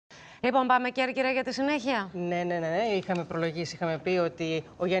Λοιπόν, πάμε Κέρκυρα για τη συνέχεια. Ναι. Είχαμε προλογίσει. Είχαμε πει ότι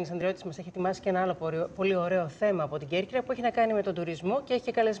ο Γιάννης Ανδριώτης μας έχει ετοιμάσει και ένα άλλο πολύ ωραίο θέμα από την Κέρκυρα που έχει να κάνει με τον τουρισμό και έχει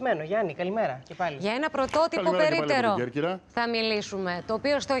και καλεσμένο. Γιάννη, καλημέρα και πάλι. Για ένα πρωτότυπο περίπτερο θα μιλήσουμε, το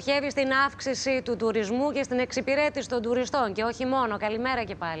οποίο στοχεύει στην αύξηση του τουρισμού και στην εξυπηρέτηση των τουριστών και όχι μόνο. Καλημέρα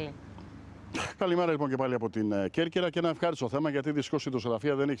και πάλι. Καλημέρα λοιπόν και πάλι από την Κέρκυρα και ένα ευχάριστο θέμα, γιατί δυστυχώς η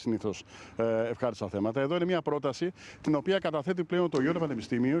δοσογραφία δεν έχει συνήθως ευχάριστα θέματα. Εδώ είναι μια πρόταση την οποία καταθέτει πλέον το Ionian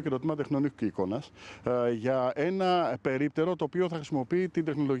Πανεπιστήμιο και το Τμήμα Τεχνολογίας και Εικόνας για ένα περίπτερο το οποίο θα χρησιμοποιεί την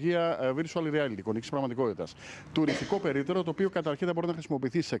τεχνολογία Virtual Reality, εικονικής πραγματικότητας. Τουριστικό περίπτερο, το οποίο καταρχήν θα μπορεί να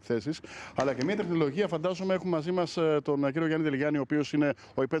χρησιμοποιηθεί στις εκθέσεις, αλλά και μια τεχνολογία, φαντάζομαι, έχουμε μαζί μας τον κύριο Γιάννη Δεληγιάννη, ο οποίος είναι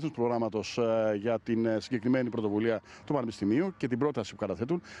ο υπεύθυνος προγράμματος για την συγκεκριμένη πρωτοβουλία του Πανεπιστημίου και την πρόταση που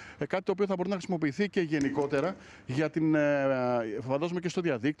καταθέτουν. Κάτι το οποίο θα μπορεί να χρησιμοποιηθεί και γενικότερα για την, φαντάζομαι και στο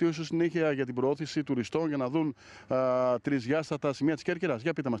διαδίκτυο, ίσως συνέχεια για την προώθηση τουριστών για να δουν τρισδιάστατα σημεία της Κέρκυρας.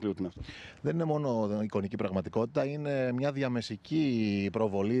 Για πείτε μας λίγο τι είναι αυτό. Δεν είναι μόνο εικονική πραγματικότητα, είναι μια διαμεσική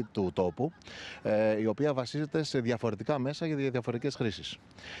προβολή του τόπου, η οποία βασίζεται σε διαφορετικά μέσα για διαφορετικές χρήσεις.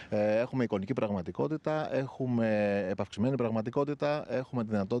 Έχουμε εικονική πραγματικότητα, έχουμε επαυξημένη πραγματικότητα, έχουμε τη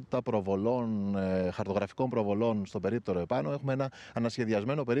δυνατότητα προβολών, χαρτογραφικών προβολών στο περίπτερο επάνω, έχουμε ένα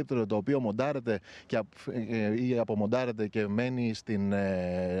ανασχεδιασμένο περίπτερο το οποίο μοντάρεται ή απομοντάρεται και μένει στην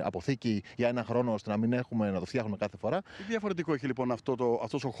αποθήκη για ένα χρόνο, ώστε να μην έχουμε να το φτιάχνουμε κάθε φορά. Τι διαφορετικό έχει λοιπόν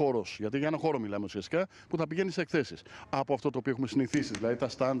αυτός ο χώρος, γιατί για ένα χώρο μιλάμε ουσιαστικά, που θα πηγαίνει σε εκθέσεις, από αυτό το οποίο έχουμε συνηθίσει, δηλαδή τα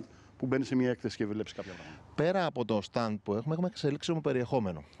stand που μπαίνει σε μια έκθεση και βλέπει κάποια πράγματα. Πέρα από το stand που έχουμε εξελίξιμο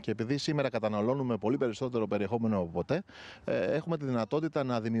περιεχόμενο. Και επειδή σήμερα καταναλώνουμε πολύ περισσότερο περιεχόμενο από ποτέ, έχουμε τη δυνατότητα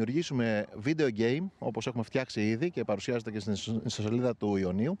να δημιουργήσουμε video game, όπως έχουμε φτιάξει ήδη και παρουσιάζεται και στην ιστοσελίδα του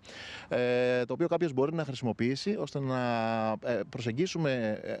Ιωνίου, το οποίο κάποιος μπορεί να χρησιμοποιήσει ώστε να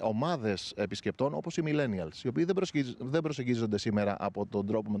προσεγγίσουμε ομάδες επισκεπτών όπως οι millennials, οι οποίοι δεν προσεγγίζονται σήμερα από τον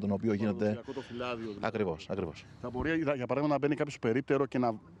τρόπο με τον οποίο γίνεται. Το φυλάδιο. Δηλαδή. Ακριβώς. Θα μπορεί, για παράδειγμα, να μπαίνει κάποιος στο περίπτερο και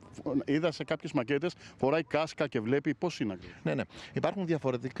να. Είδα σε κάποιες μακέτες, φοράει κάσκα και βλέπει πώς είναι ακριβώς. Ναι. Υπάρχουν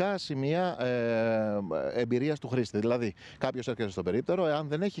διαφορετικά σημεία εμπειρίας του χρήστη. Δηλαδή, κάποιος έρχεται στο περίπτερο, εάν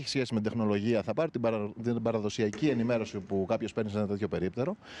δεν έχει σχέση με τεχνολογία, θα πάρει την παραδοσιακή ενημέρωση που κάποιος παίρνει σε ένα τέτοιο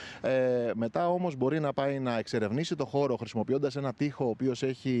περίπτερο. Μετά όμως μπορεί να πάει να εξερευνήσει το χώρο χρησιμοποιώντας ένα τοίχο ο οποίος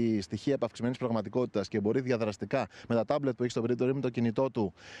έχει στοιχεία επαυξημένης πραγματικότητας και μπορεί διαδραστικά με τα τάμπλετ που έχει στο περίπτερο ή με το κινητό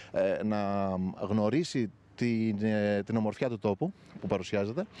του να γνωρίσει την ομορφιά του τόπου που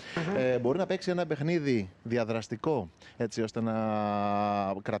παρουσιάζεται. Μπορεί να παίξει ένα παιχνίδι διαδραστικό, έτσι ώστε να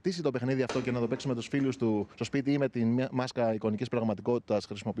κρατήσει το παιχνίδι αυτό και να το παίξει με τους φίλους του στο σπίτι ή με τη μάσκα εικονικής πραγματικότητας,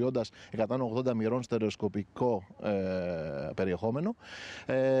 χρησιμοποιώντας 180 μοιρών στερεοσκοπικό περιεχόμενο.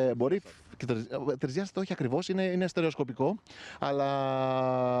 Μπορεί τρισδιάστατο, όχι ακριβώς, είναι στερεοσκοπικό, αλλά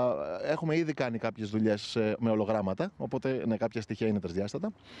έχουμε ήδη κάνει κάποιες δουλειές με ολογράμματα, οπότε κάποια στοιχεία είναι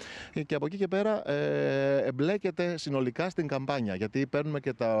τρισδιάστατα. Και από εκεί και πέρα εμπλέκεται συνολικά στην καμπάνια, γιατί παίρνουμε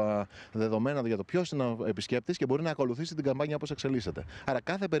και τα δεδομένα για το ποιος είναι ο επισκέπτης και μπορεί να ακολουθήσει την καμπάνια όπως εξελίσσεται. Άρα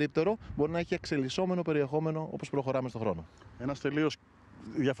κάθε περίπτερο μπορεί να έχει εξελισσόμενο περιεχόμενο όπως προχωράμε στον χρόνο. Ένας τελείως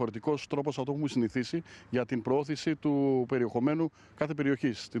διαφορετικός τρόπος από το που έχουμε συνηθίσει για την προώθηση του περιεχομένου κάθε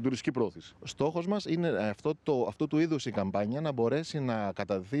περιοχής, την τουριστική προώθηση. Στόχος μας είναι αυτού του είδους η καμπάνια να μπορέσει να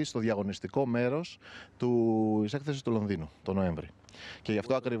καταδυθεί στο διαγωνιστικό μέρος της έκθεσης του Λονδίνου το Νοέμβρη. Και γι'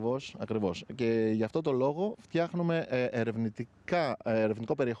 αυτό ακριβώς. Και γι' αυτό το λόγο φτιάχνουμε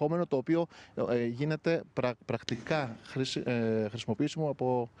ερευνητικό περιεχόμενο το οποίο γίνεται πρακτικά χρησιμοποιήσιμο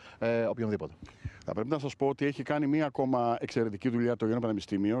από οποιονδήποτε. Θα πρέπει να σας πω ότι έχει κάνει μία ακόμα εξαιρετική δουλειά το Ionian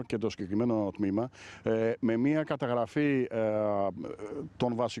Πανεπιστήμιο και το συγκεκριμένο τμήμα με μία καταγραφή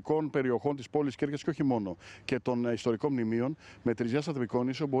των βασικών περιοχών της πόλης Κέρκυρας και όχι μόνο, και των ιστορικών μνημείων με τρισδιάστατη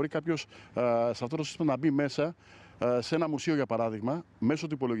απεικόνιση. Μπορεί κάποιος σε αυτό το σύστημα να μπει μέσα σε ένα μουσείο, για παράδειγμα, μέσω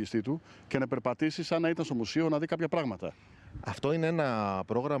του υπολογιστή του και να περπατήσει σαν να ήταν στο μουσείο, να δει κάποια πράγματα. Αυτό είναι ένα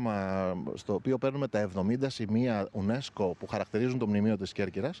πρόγραμμα στο οποίο παίρνουμε τα 70 σημεία UNESCO που χαρακτηρίζουν το μνημείο της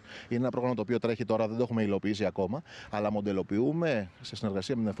Κέρκυρας. Είναι ένα πρόγραμμα το οποίο τρέχει τώρα, δεν το έχουμε υλοποιήσει ακόμα, αλλά μοντελοποιούμε σε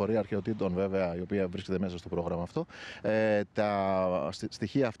συνεργασία με την Εφορία Αρχαιοτήτων, βέβαια, η οποία βρίσκεται μέσα στο πρόγραμμα αυτό, τα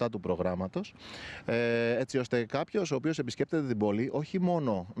στοιχεία αυτά του προγράμματος, έτσι ώστε κάποιος ο οποίος επισκέπτεται την πόλη, όχι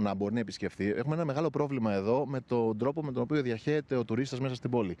μόνο να μπορεί να επισκεφθεί. Έχουμε ένα μεγάλο πρόβλημα εδώ με τον τρόπο με τον οποίο διαχέεται ο τουρίστας μέσα στην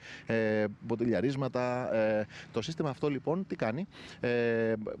πόλη. Μποτιλιαρίσματα. Το σύστημα αυτό λοιπόν λοιπόν τι κάνει,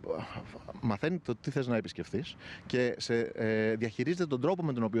 μαθαίνει το τι θες να επισκεφθείς και διαχειρίζεται τον τρόπο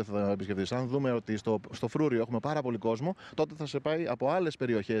με τον οποίο θα επισκεφθείς. Αν δούμε ότι στο Φρούριο έχουμε πάρα πολύ κόσμο, τότε θα σε πάει από άλλες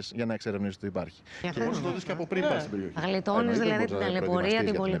περιοχές για να εξερευνήσεις τι υπάρχει. Και μπορείς να το δεις και από πριν πας στην περιοχή. Γλιτώνεις δηλαδή την ταλαιπωρία,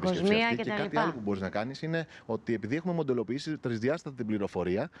 την πολυκοσμία κτλ. Και κάτι άλλο που μπορείς να κάνεις είναι ότι επειδή έχουμε μοντελοποιήσει τρισδιάστατη την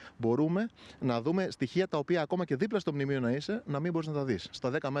πληροφορία, μπορούμε να δούμε στοιχεία τα οποία ακόμα και δίπλα στο μνημείο να είσαι, να μην μπορείς να τα δεις.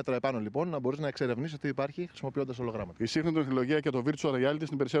 Στα 10 μέτρα επάνω λοιπόν να μπορείς να εξερευνήσεις τι υπάρχει χρησιμοποιώντας ολογράμματα. Η σύγχρονη τεχνολογία και το virtual reality στην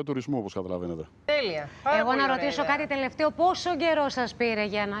υπηρεσία του τουρισμού, όπως καταλαβαίνετε. Τέλεια. Εγώ να ρωτήσω κάτι τελευταίο. Πόσο καιρό σας πήρε,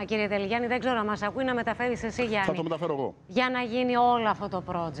 κύριε Δελιγιάννη, δεν ξέρω αν μας ακούει, να μεταφέρεις εσύ, Γιάννη. Θα το μεταφέρω εγώ. Για να γίνει όλο αυτό το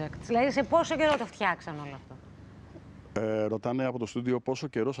project. Δηλαδή, σε πόσο καιρό το φτιάξαν όλο αυτό? Ρωτάνε από το στούντιο πόσο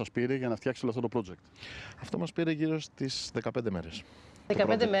καιρό σας πήρε για να φτιάξετε αυτό το project. Αυτό μας πήρε γύρω στις 15 μέρες.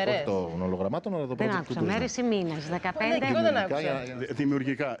 15 μέρες. Όχι των ολογραμμάτων, αλλά το project. Δεν άκουσα. Μέρες ή μήνες? 15. Εγώ δεν άκουσα.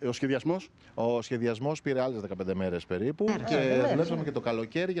 Δημιουργικά. Ο σχεδιασμός. Ο σχεδιασμός πήρε άλλες 15 μέρες περίπου και δουλέψαμε και το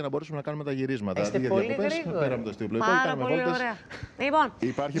καλοκαίρι για να μπορέσουμε να κάνουμε τα γυρίσματα. Είστε πολύ γρήγοροι. Πάρα πολύ ωραία. Λοιπόν,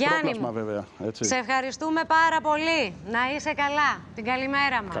 υπάρχει Γιάννη πρόπλασμα βέβαια. Έτσι. Σε ευχαριστούμε πάρα πολύ. Να είσαι καλά. Την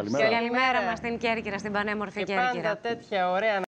καλημέρα μας. Καλημέρα. Καλημέρα μας στην Κέρκυρα, στην πανέμορφη Κέρκυρα. Πάντα τέτοια ωραία.